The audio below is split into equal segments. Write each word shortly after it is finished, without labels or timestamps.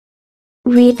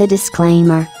Read the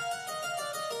disclaimer.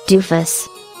 Doofus.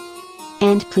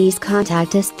 And please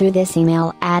contact us through this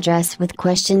email address with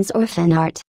questions or fan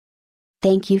art.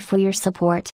 Thank you for your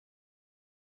support.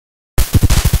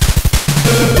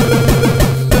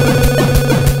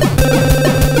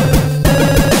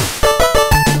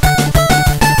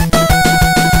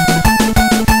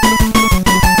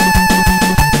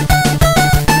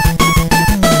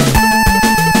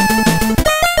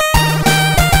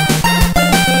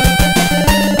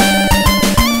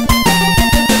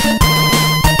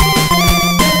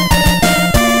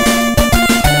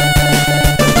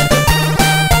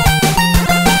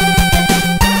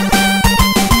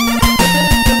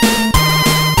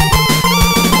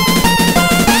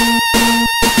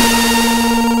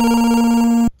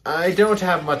 I don't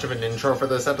have much of an intro for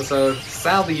this episode.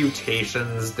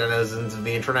 Salutations, denizens of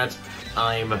the internet.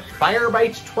 I'm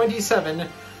Firebite27,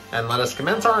 and let us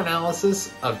commence our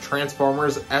analysis of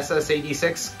Transformers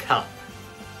SS86 Cup.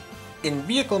 In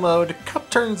vehicle mode, Cup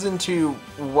turns into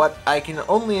what I can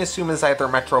only assume is either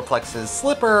Metroplex's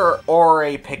Slipper or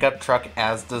a pickup truck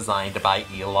as designed by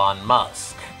Elon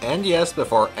Musk. And yes,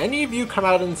 before any of you come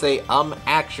out and say,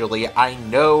 actually, I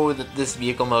know that this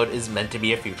vehicle mode is meant to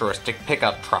be a futuristic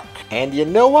pickup truck. And you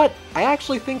know what? I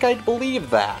actually think I'd believe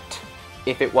that.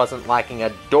 If it wasn't lacking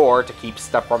a door to keep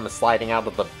stuff from sliding out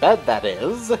of the bed, that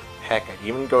is. Heck, I'd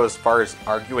even go as far as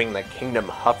arguing that Kingdom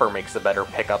Huffer makes a better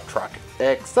pickup truck.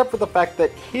 Except for the fact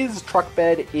that his truck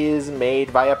bed is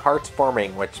made via parts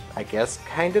forming, which I guess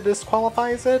kinda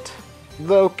disqualifies it.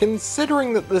 Though,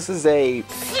 considering that this is a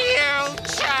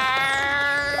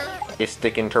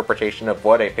futuristic interpretation of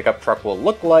what a pickup truck will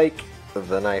look like,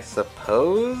 then I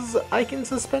suppose I can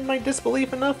suspend my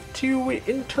disbelief enough to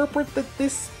interpret that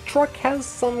this truck has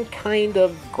some kind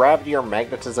of gravity or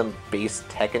magnetism-based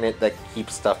tech in it that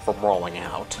keeps stuff from rolling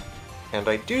out. And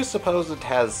I do suppose it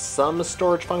has some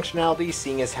storage functionality,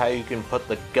 seeing as how you can put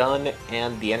the gun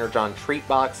and the Energon treat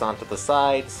box onto the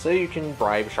side so you can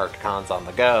bribe Sharkticons on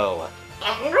the go.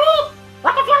 Henry,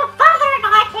 what have your father and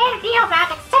I told you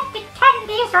about accepting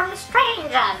candies from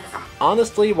strangers?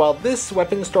 Honestly, while this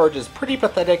weapon storage is pretty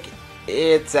pathetic,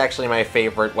 it's actually my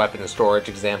favorite weapon storage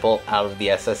example out of the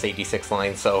SS86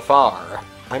 line so far.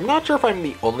 I'm not sure if I'm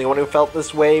the only one who felt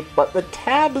this way, but the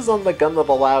tabs on the gun that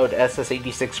allowed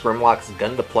SS86 Grimlock's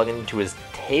gun to plug into his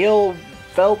tail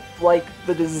felt like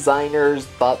the designers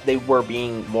thought they were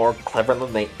being more clever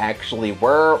than they actually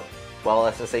were, while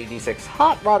SS86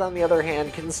 Hot Rod, on the other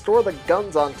hand, can store the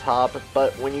guns on top,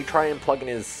 but when you try and plug in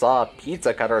his saw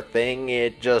pizza cutter thing,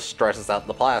 it just stresses out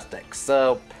the plastic.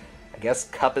 So, I guess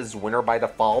Cup is winner by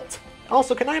default.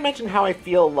 Also, can I mention how I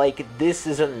feel like this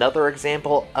is another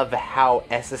example of how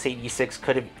SS86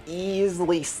 could have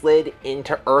easily slid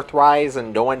into Earthrise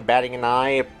and no one batting an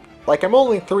eye? Like, I'm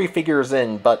only 3 figures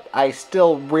in, but I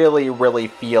still really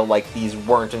feel like these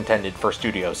weren't intended for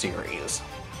Studio Series.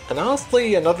 And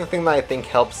honestly, another thing that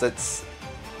helps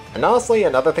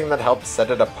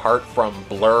set it apart from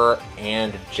Blur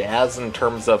and Jazz in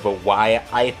terms of why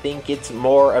I think it's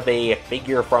more of a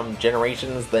figure from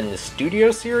Generations than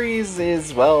Studio Series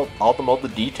is, well, all the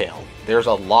molded detail. There's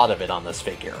a lot of it on this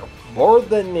figure. More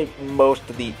than most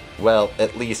of the, well,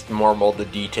 at least more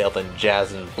molded detail than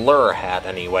Jazz and Blur had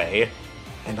anyway.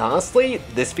 And honestly,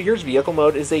 this figure's vehicle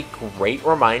mode is a great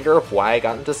reminder of why I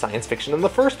got into science fiction in the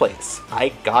first place. I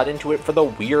got into it for the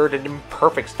weird and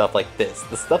imperfect stuff like this,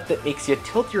 the stuff that makes you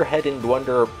tilt your head and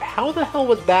wonder, how the hell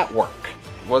would that work?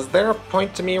 Was there a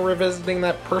point to me revisiting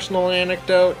that personal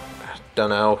anecdote?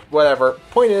 Dunno, whatever.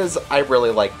 Point is, I really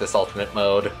like this alternate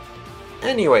mode.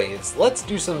 Anyways, let's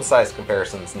do some size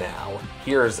comparisons now.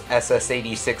 Here's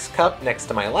SS86 Cup next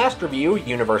to my last review,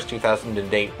 Universe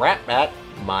 2008 Ratbat,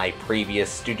 my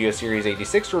previous Studio Series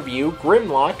 86 review,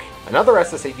 Grimlock, another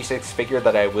SS86 figure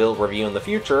that I will review in the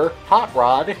future, Hot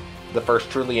Rod, the first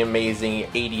truly amazing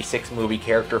 86 movie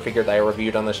character figure that I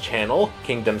reviewed on this channel,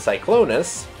 Kingdom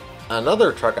Cyclonus,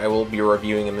 another truck I will be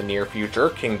reviewing in the near future,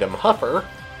 Kingdom Huffer,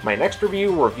 my next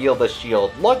review, Reveal the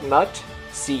Shield Lugnut,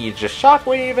 Siege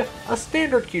Shockwave, a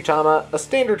standard Qtama, a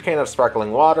standard can of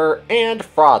sparkling water, and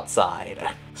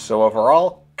Broadside. So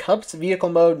overall, Cup's vehicle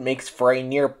mode makes for a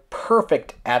near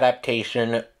perfect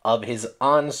adaptation of his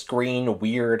on-screen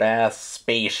weird-ass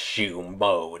space shoe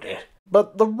mode.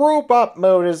 But the robot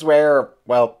mode is where,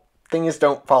 well, things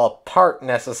don't fall apart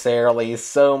necessarily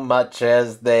so much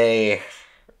as they,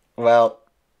 well,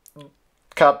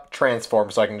 Cup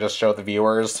transforms so I can just show the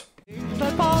viewers.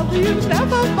 Never bother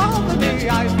me,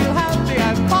 I feel happy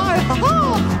and fine,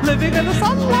 ha-ha! Living in the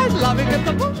sunlight, loving in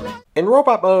the moonlight. In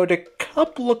robot mode,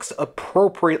 Cup looks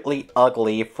appropriately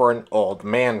ugly for an old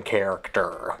man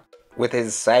character. with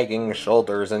his sagging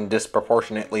shoulders and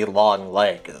disproportionately long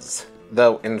legs.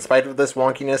 Though, in spite of this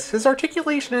wonkiness, his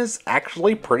articulation is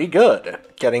actually pretty good.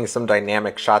 Getting some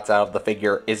dynamic shots out of the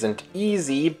figure isn't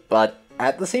easy, but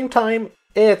at the same time,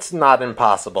 it's not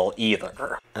impossible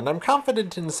either. And I'm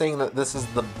confident in saying that this is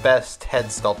the best head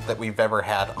sculpt that we've ever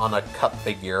had on a Cup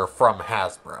figure from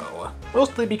Hasbro.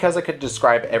 Mostly because I could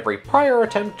describe every prior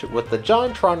attempt with the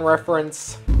JonTron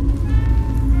reference.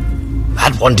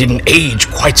 That one didn't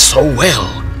age quite so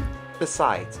well.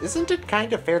 Besides, isn't it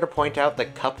kind of fair to point out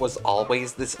that Cup was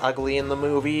always this ugly in the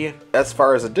movie? As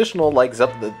far as additional legs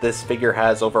up that this figure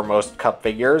has over most Cup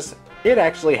figures, it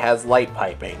actually has light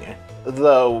piping.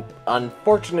 Though,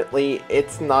 unfortunately,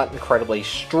 it's not incredibly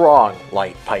strong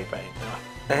light piping.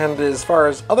 And as far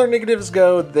as other negatives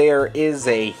go, there is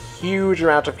a huge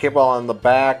amount of cable on the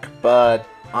back, but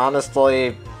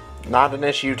honestly, not an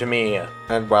issue to me.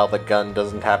 And while the gun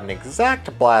doesn't have an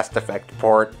exact blast effect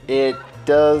port, it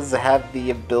does have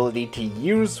the ability to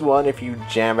use one if you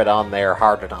jam it on there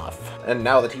hard enough. And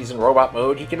now that he's in robot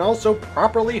mode, he can also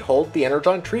properly hold the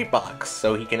Energon treat box,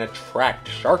 so he can attract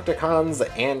Sharkticons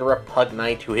and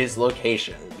Repugnite to his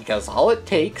location, because all it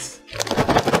takes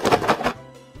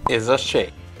is a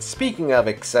shake. Speaking of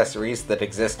accessories that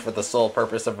exist for the sole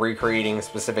purpose of recreating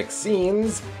specific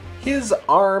scenes, his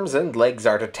arms and legs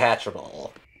are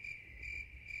detachable.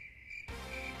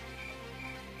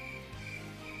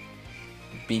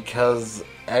 Because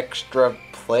extra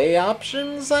play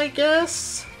options, I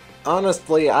guess?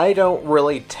 Honestly, I don't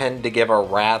really tend to give a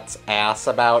rat's ass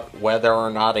about whether or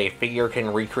not a figure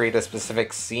can recreate a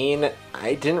specific scene.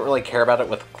 I didn't really care about it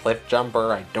with Cliff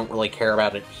Jumper, I don't really care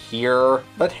about it here.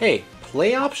 But hey,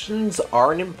 play options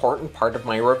are an important part of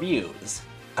my reviews.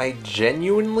 I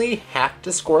genuinely have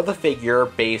to score the figure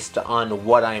based on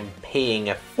what I'm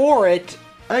paying for it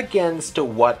against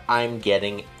what I'm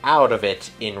getting out of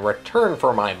it in return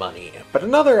for my money. But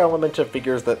another element of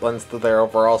figures that lends to their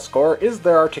overall score is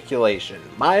their articulation.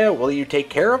 Maya, will you take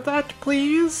care of that,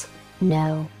 please?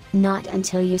 No, not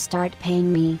until you start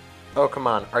paying me. Oh, come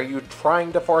on. Are you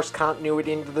trying to force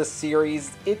continuity into this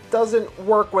series? It doesn't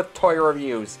work with toy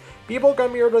reviews. People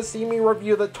come here to see me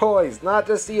review the toys, not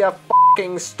to see a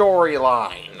fucking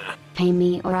storyline. Pay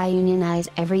me or I unionize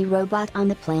every robot on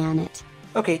the planet.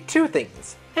 Okay, two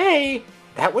things. A,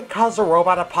 that would cause a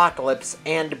robot apocalypse,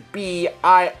 and B,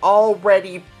 I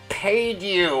already paid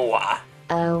you.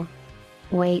 Oh.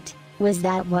 Wait, was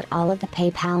that what all of the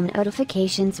PayPal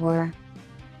notifications were?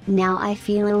 Now I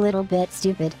feel a little bit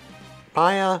stupid.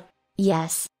 Maya?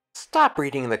 Yes. Stop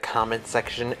reading the comment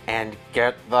section and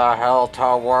get the hell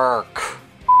to work.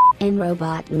 In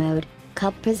robot mode,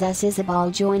 Cup possesses a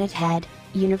ball-jointed head,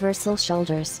 universal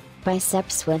shoulders,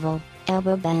 bicep swivel,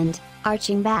 elbow bend,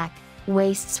 arching back,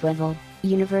 waist swivel,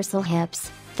 universal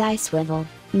hips, thigh swivel,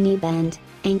 knee bend,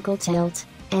 ankle tilt,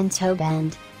 and toe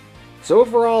bend. So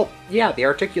overall, yeah, the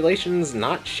articulation's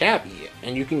not shabby,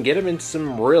 and you can get him in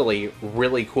some really,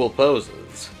 really cool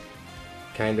poses.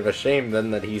 Kind of a shame then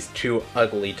that he's too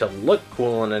ugly to look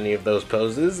cool in any of those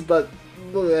poses, but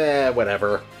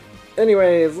whatever.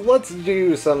 Anyways, let's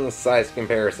do some size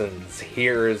comparisons.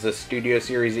 Here's a Studio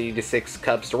Series 86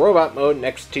 Cup's robot mode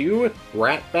next to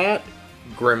Ratbat,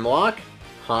 Grimlock,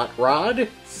 Hot Rod,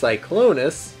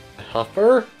 Cyclonus,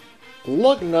 Huffer,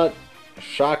 Lugnut,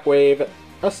 Shockwave,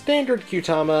 a standard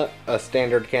Qtama, a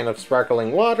standard can of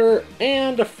sparkling water,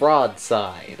 and a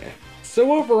Fraudside.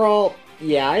 So overall,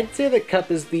 yeah, I'd say that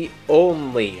Cup is the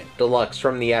only deluxe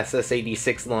from the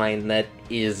SS86 line that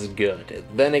is good.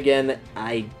 Then again,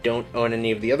 I don't own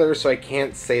any of the others, so I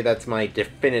can't say that's my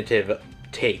definitive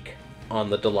take on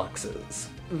the deluxes.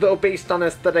 Though based on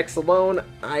aesthetics alone,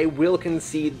 I will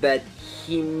concede that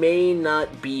he may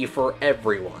not be for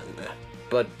everyone,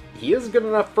 but he is good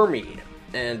enough for me,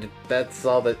 and that's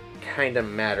all that kinda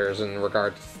matters in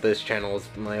regards to this channel, is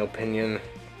my opinion.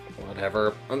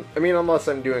 Whatever. I mean, unless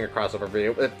I'm doing a crossover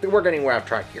video, we're getting way off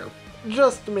track here.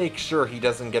 Just to make sure he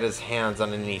doesn't get his hands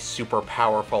on any super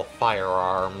powerful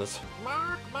firearms.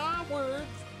 Mark my words,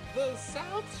 the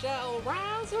South shall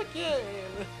rise again.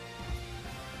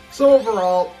 So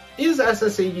overall, is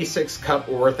SS86 Cup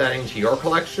worth adding to your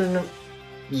collection?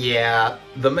 Yeah,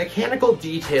 the mechanical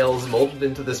details molded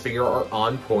into this figure are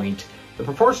on point. The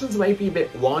proportions might be a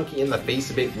bit wonky and the face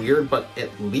a bit weird, but at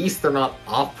least they're not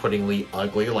off-puttingly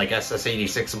ugly like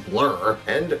SS86 Blur.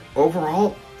 And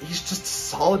overall, he's just a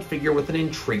solid figure with an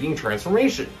intriguing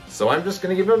transformation. So I'm just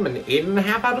gonna give him an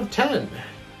 8.5 out of 10.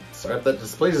 Sorry if that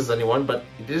displeases anyone, but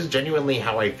it is genuinely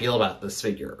how I feel about this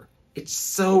figure. It's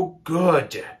so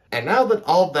good. And now that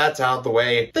all that's out of the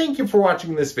way, thank you for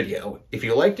watching this video. If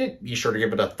you liked it, be sure to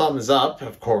give it a thumbs up,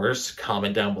 of course,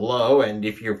 comment down below, and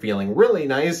if you're feeling really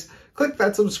nice, click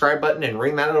that subscribe button and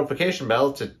ring that notification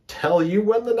bell to tell you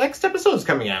when the next episode is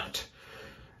coming out.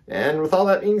 And with all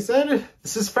that being said,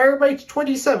 this is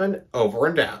Firebite27, over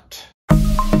and out.